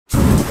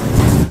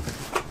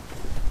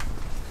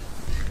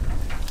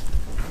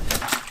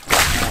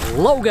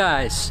Hello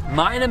guys,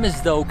 my name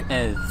is Doke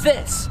and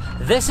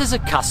this is a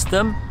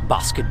custom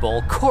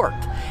basketball court.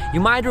 You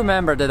might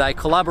remember that I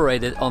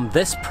collaborated on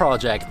this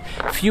project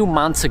a few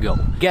months ago.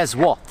 Guess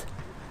what?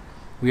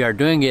 We are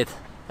doing it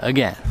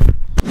again.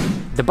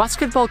 The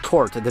basketball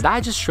court that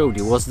I just showed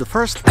you was the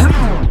first,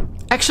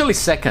 actually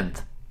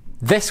second.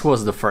 This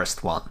was the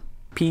first one.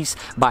 Piece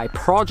by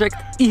Project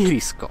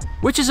Ihrisko,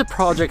 which is a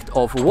project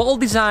of Wall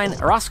Design,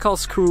 Rascal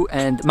Screw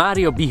and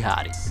Mario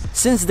Bihari.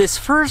 Since this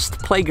first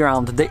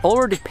playground, they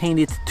already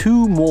painted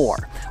two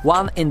more.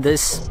 One in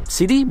this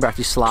city,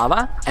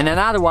 Bratislava, and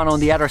another one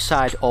on the other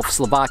side of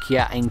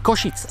Slovakia in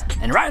Košice.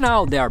 And right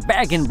now they are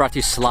back in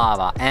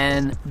Bratislava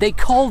and they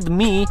called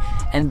me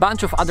and a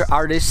bunch of other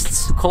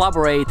artists to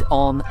collaborate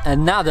on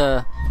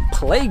another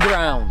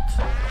playground.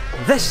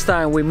 This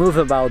time we move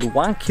about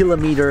 1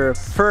 kilometer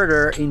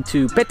further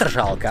into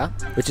Petržalka,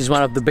 which is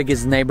one of the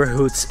biggest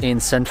neighborhoods in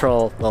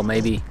central, well,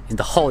 maybe in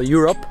the whole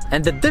Europe.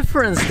 And the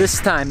difference this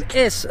time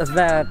is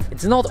that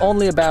it's not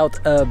only about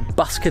a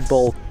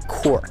basketball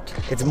court.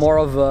 It's more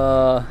of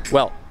a,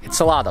 well, it's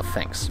a lot of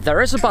things.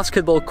 There is a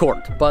basketball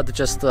court, but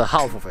just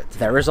half of it.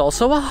 There is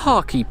also a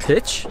hockey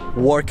pitch,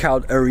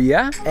 workout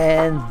area,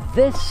 and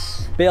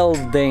this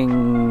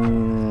building,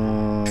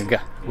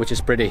 which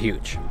is pretty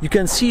huge. You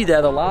can see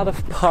that a lot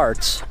of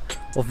parts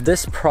of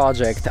this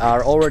project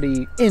are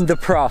already in the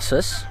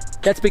process.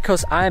 That's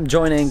because I'm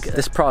joining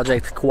this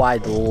project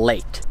quite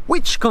late,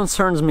 which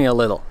concerns me a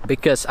little,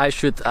 because I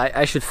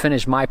should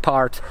finish my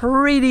part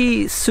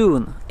pretty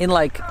soon, in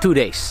like 2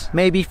 days,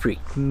 maybe 3,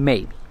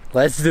 maybe.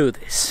 Let's do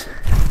this.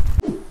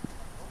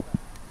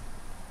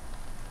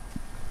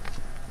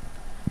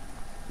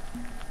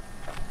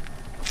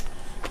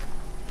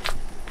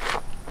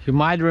 You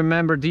might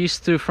remember these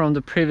two from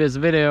the previous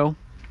video.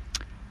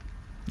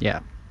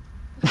 Yeah.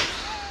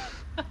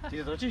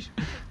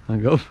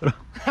 Go for it.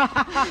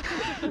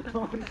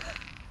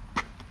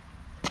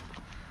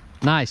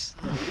 Nice.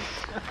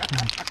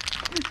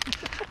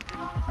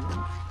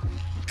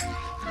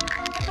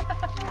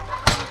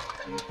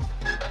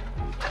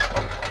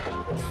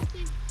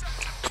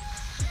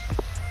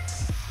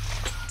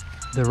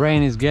 The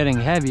rain is getting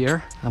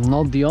heavier. I'm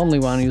not the only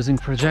one using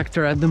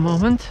projector at the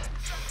moment.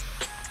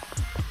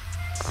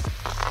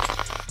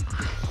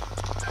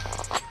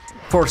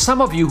 For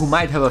some of you who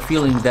might have a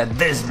feeling that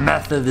this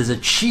method is a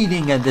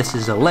cheating and this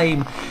is a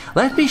lame,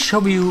 let me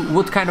show you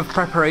what kind of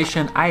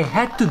preparation I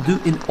had to do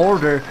in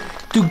order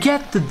to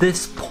get to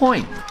this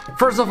point.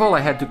 First of all, I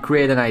had to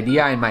create an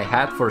idea in my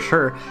head for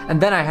sure,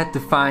 and then I had to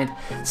find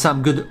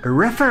some good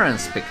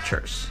reference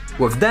pictures.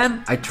 With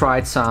them, I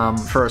tried some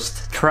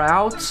first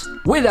tryouts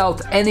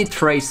without any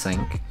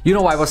tracing. You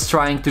know, I was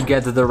trying to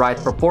get the right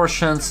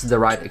proportions, the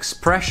right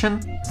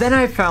expression. Then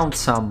I found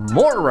some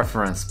more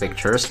reference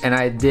pictures and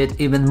I did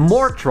even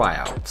more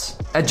tryouts,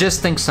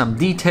 adjusting some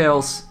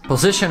details,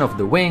 position of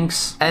the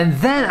wings, and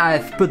then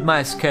I've put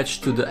my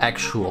sketch to the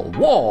actual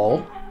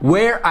wall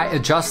where I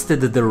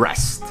adjusted the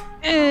rest.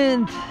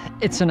 And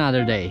it's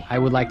another day. I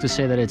would like to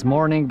say that it's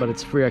morning, but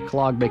it's 3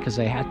 o'clock because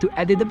I had to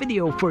edit the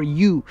video for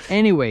you.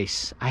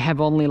 Anyways, I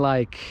have only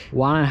like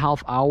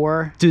 1.5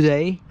 hours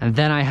today, and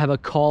then I have a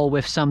call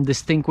with some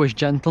distinguished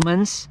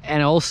gentlemen.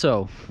 And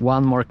also,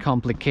 one more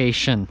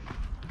complication.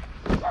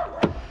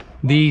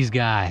 These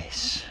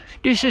guys.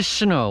 This is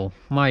Snow,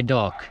 my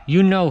dog.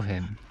 You know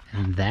him.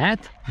 And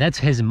that's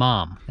his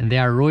mom. And they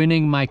are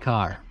ruining my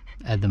car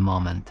at the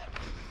moment.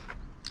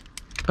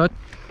 But,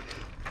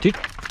 dude,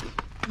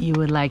 you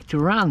would like to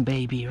run,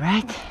 baby,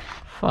 right?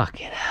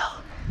 Fucking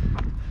hell.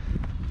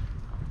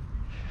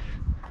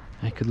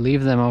 I could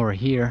leave them over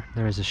here.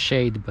 There is a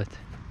shade, but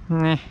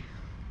meh.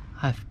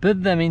 I've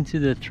put them into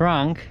the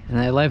trunk and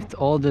I left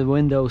all the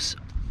windows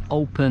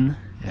open.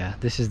 Yeah,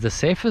 this is the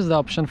safest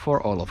option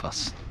for all of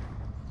us.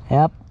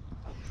 Yep.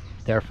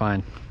 They're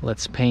fine.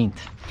 Let's paint.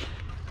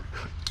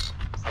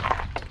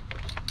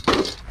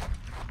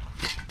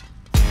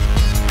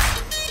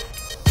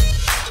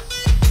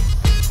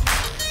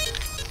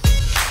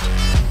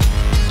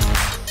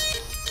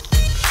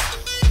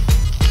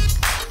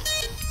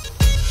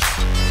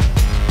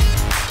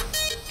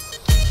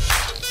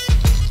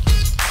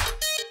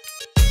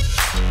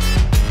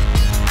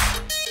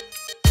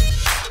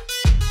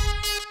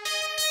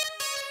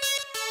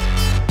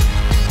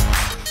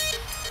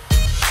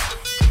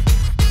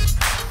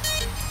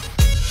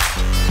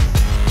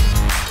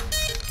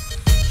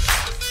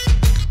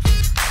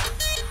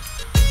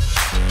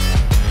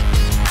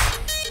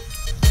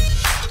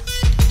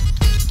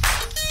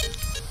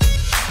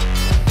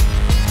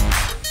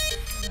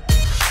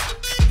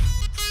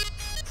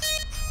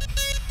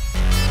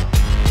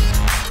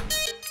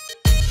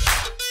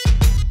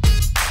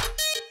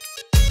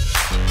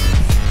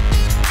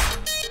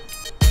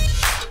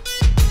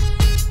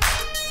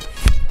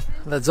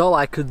 That's all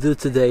I could do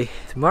today.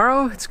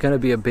 Tomorrow it's gonna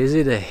be a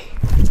busy day.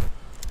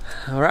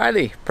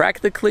 Alrighty,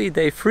 practically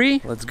day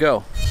 3. Let's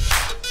go.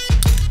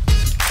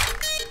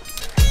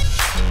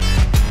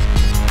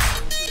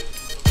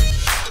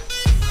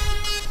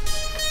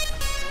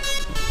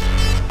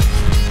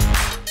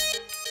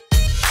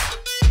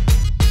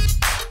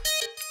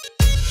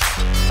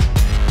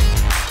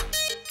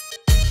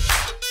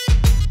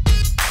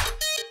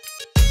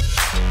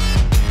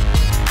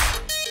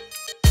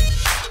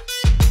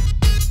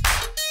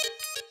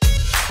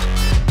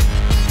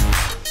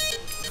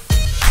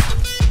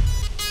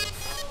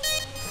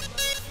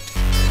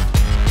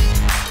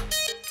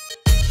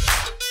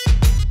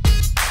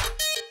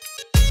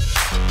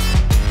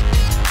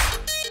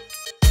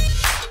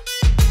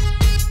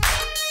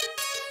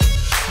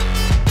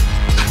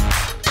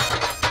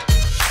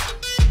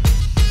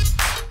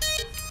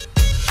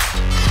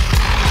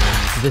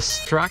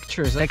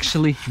 structure is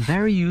actually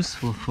very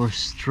useful for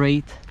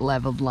straight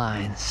leveled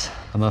lines.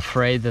 I'm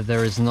afraid that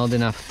there is not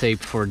enough tape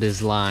for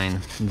this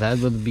line. That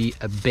would be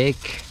a big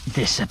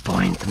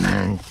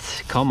disappointment.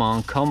 Come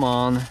on, come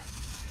on.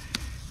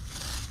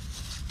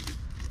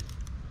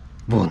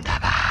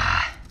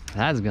 Wunderbar.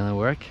 That's gonna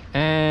work.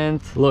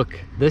 And look,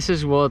 this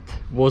is what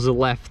was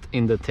left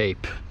in the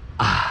tape.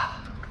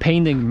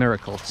 Painting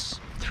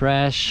miracles.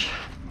 Trash,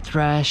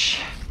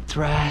 trash,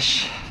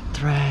 trash,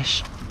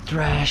 trash,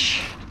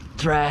 trash,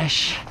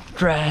 trash,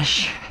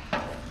 trash.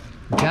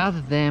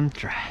 Goddamn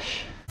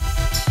trash.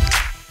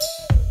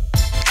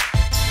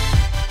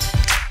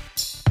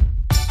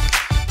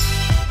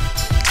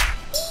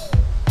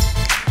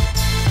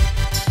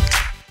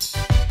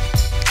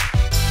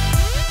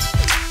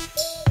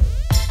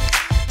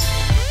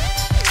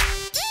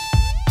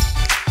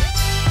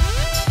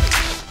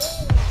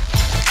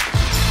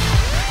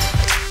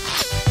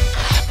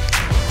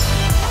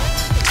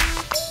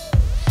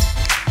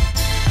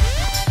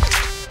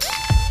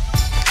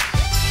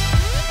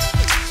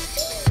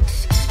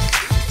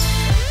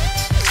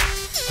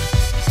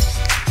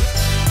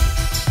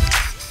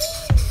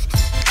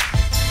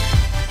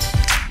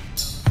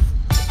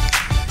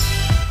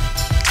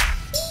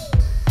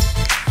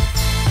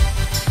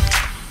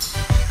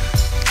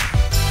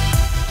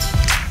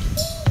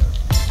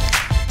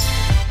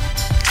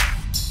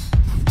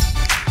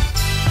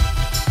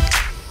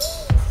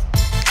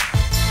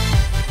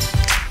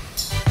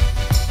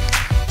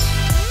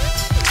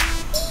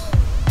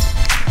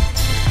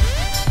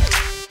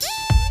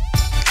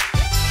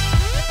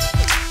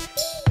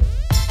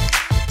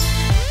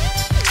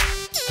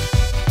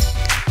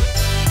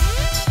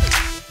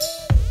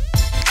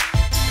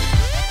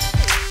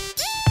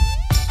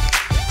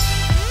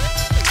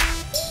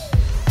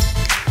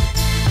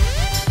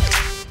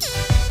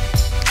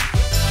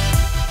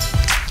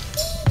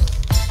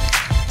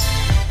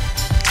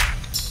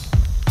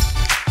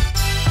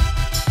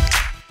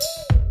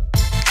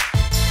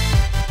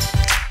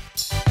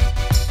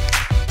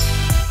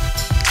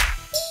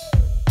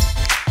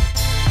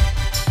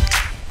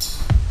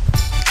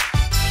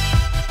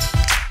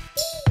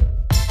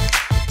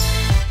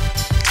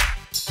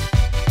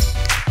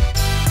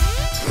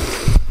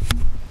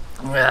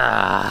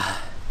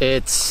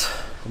 It's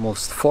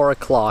almost 4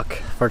 o'clock.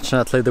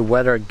 Fortunately the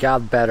weather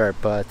got better,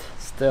 but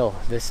still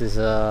this is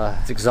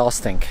it's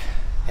exhausting.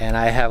 And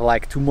I have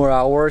like 2 more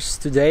hours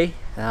today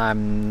and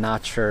I'm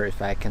not sure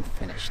if I can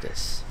finish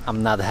this.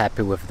 I'm not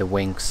happy with the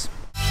wings.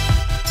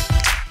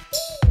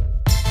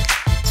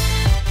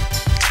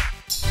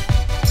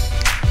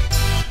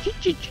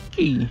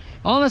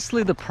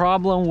 Honestly, the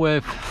problem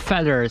with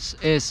feathers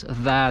is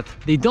that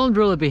they don't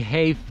really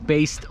behave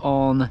based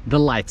on the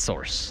light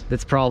source.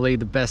 That's probably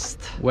the best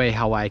way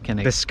how I can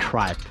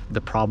describe the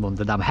problem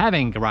that I'm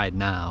having right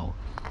now.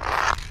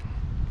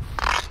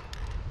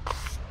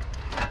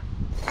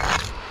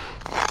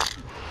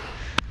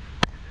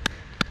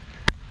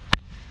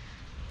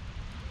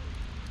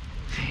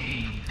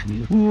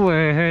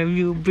 Where have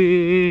you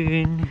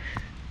been?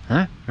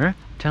 Huh? Huh?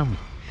 Tell me.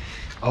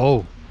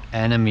 Oh,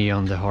 enemy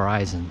on the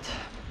horizon.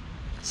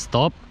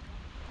 Stop.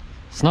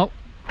 Snow.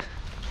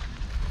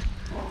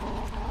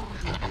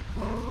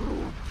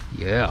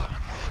 Yeah.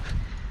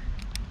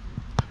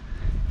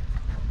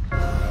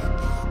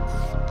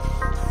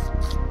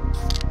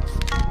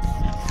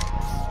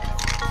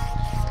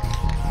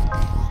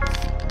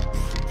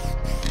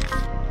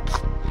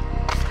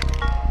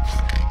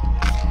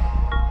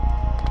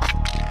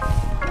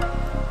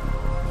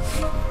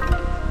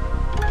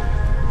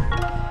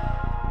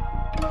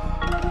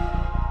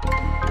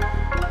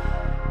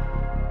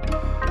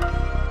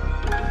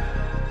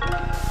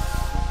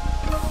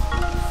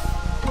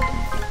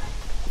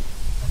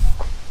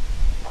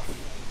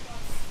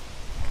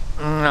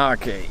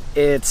 Okay,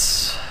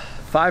 it's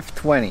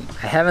 5:20.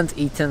 I haven't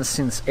eaten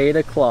since 8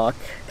 o'clock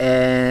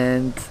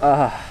and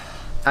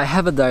I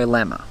have a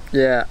dilemma.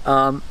 Yeah,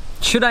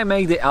 should I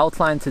make the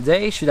outline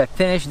today? Should I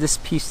finish this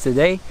piece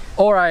today?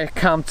 Or I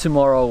come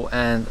tomorrow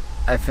and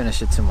I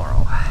finish it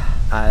tomorrow?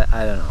 I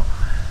don't know.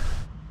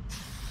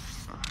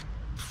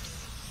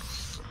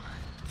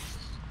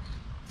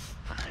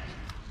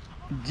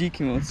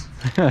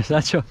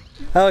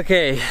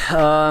 Okay,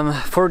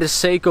 for the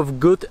sake of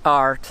good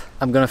art,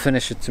 I'm gonna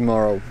finish it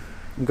tomorrow.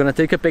 I'm gonna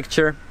take a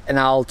picture and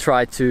I'll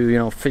try to, you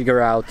know, figure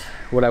out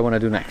what I want to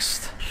do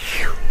next.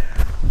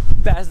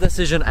 Best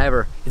decision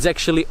ever. It's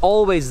actually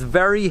always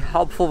very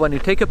helpful when you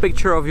take a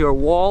picture of your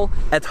wall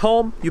at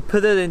home, you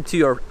put it into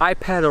your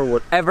iPad or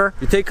whatever,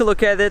 you take a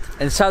look at it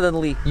and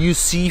suddenly you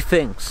see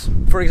things.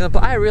 For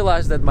example, I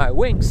realized that my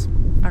wings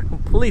are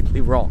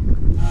completely wrong.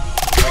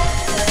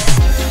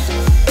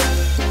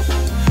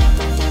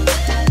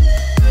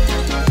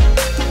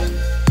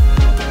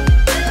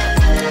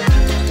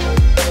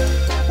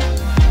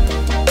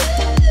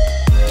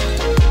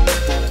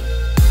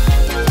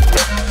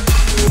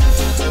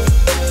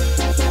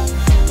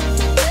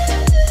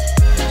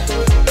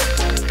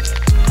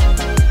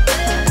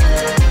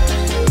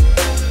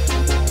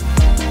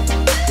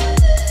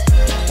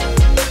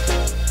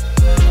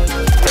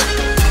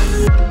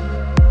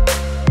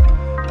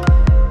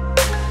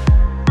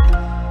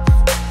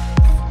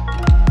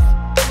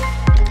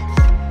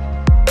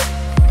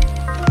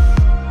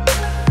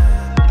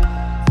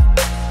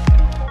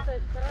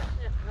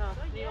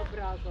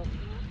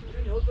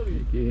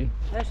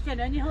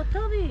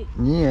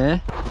 Yeah.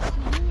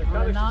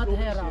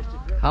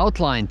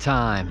 Outline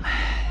time,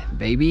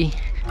 baby.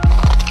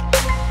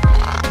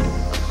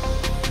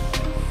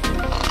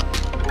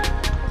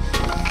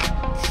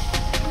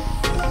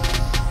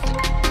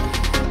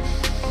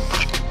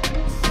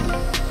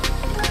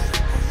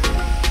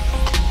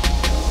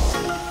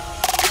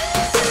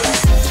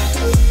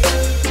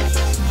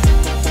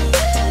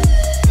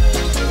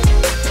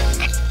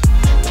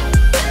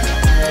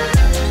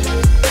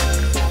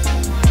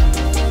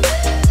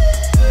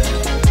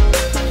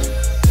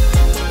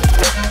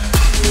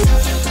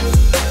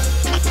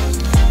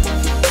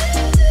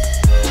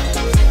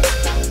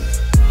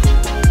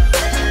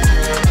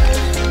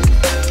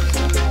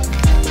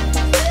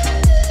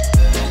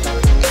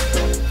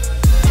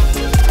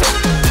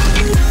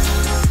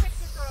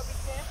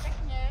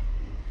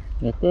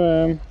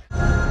 Děkujem.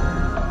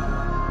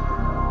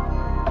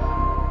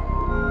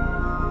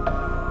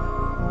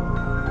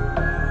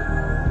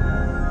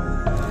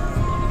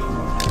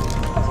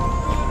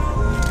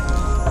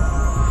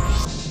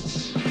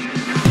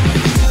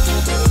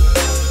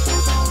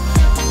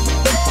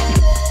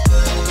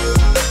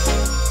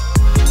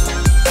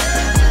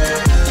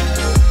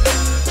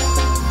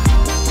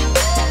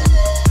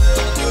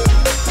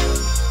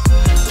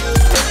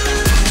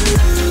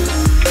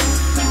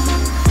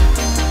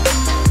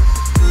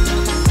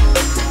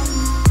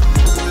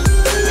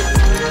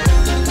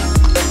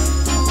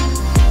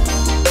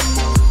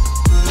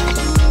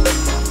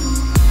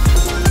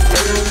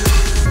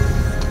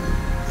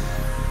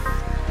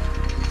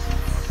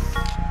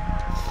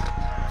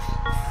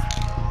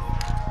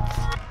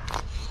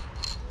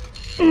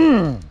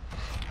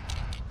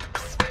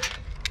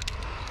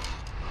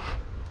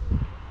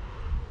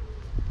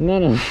 No,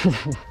 no.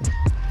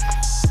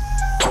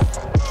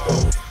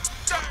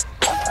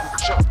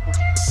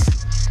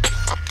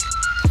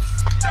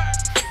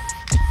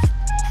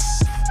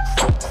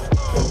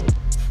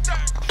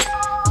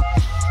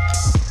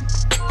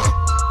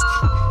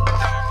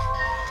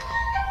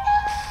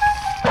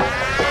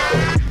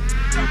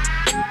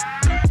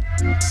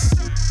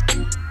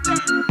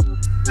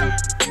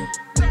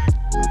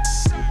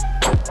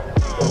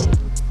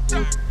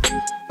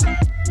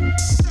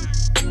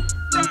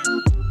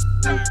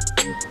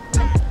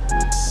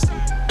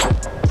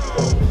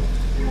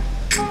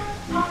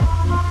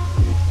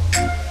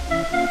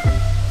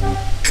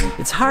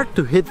 It's hard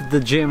to hit the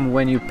gym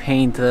when you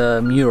paint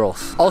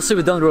murals. Also,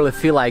 we don't really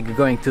feel like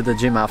going to the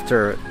gym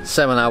after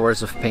 7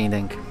 hours of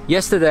painting.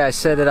 Yesterday I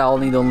said that I'll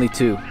need only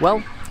 2.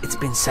 Well, it's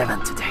been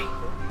 7 today.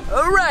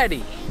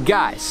 Alrighty!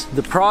 Guys,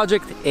 the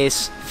project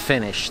is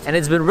finished. And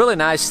it's been really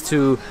nice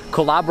to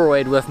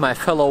collaborate with my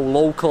fellow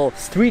local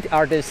street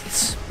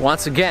artists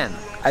once again.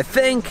 I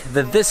think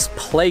that this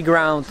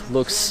playground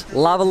looks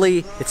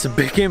lovely, it's a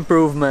big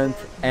improvement,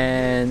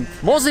 and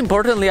most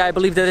importantly I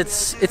believe that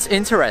it's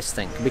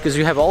interesting because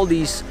you have all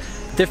these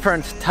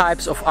different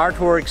types of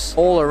artworks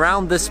all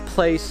around this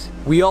place.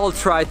 We all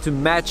try to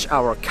match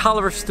our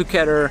colors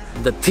together,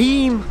 the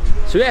theme.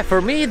 So yeah, for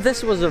me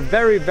this was a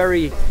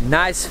very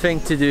nice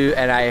thing to do,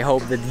 and I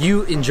hope that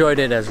you enjoyed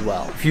it as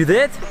well. If you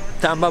did,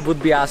 thumb up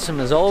would be awesome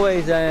as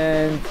always,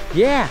 and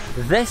yeah,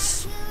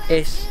 this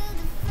is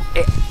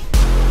it.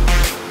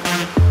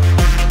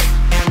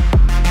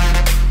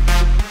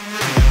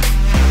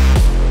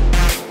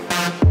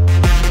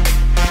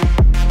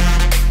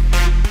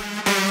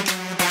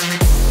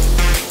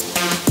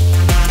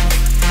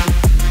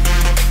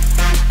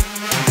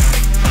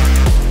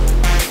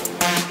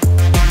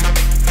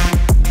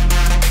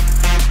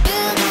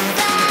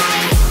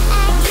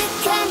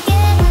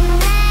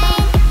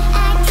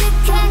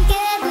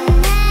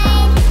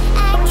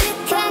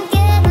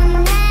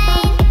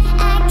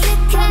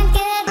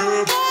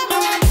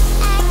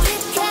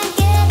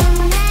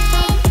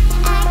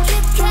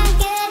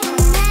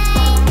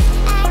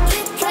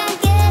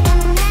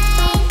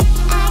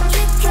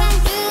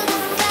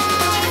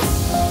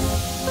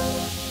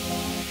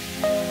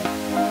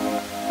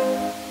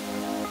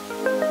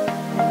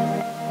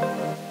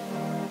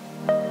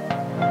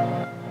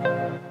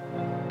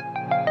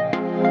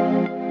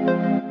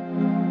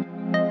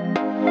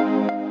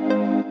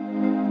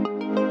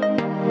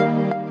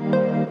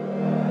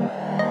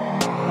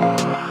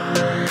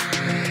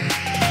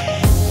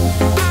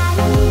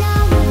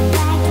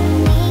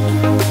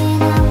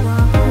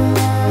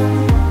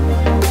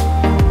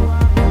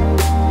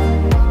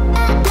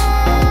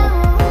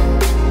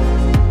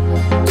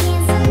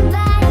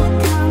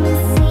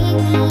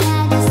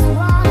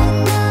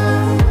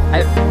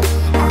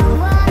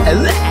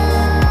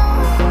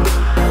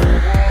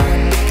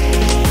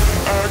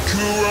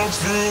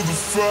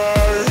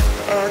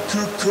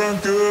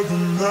 Conquer the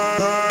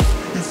night.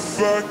 If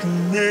I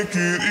can make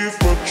it, if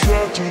I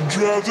try to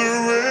draw the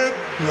red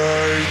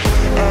light,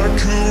 I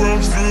could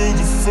run through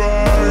the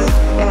fire.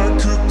 I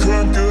could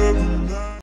conquer the night.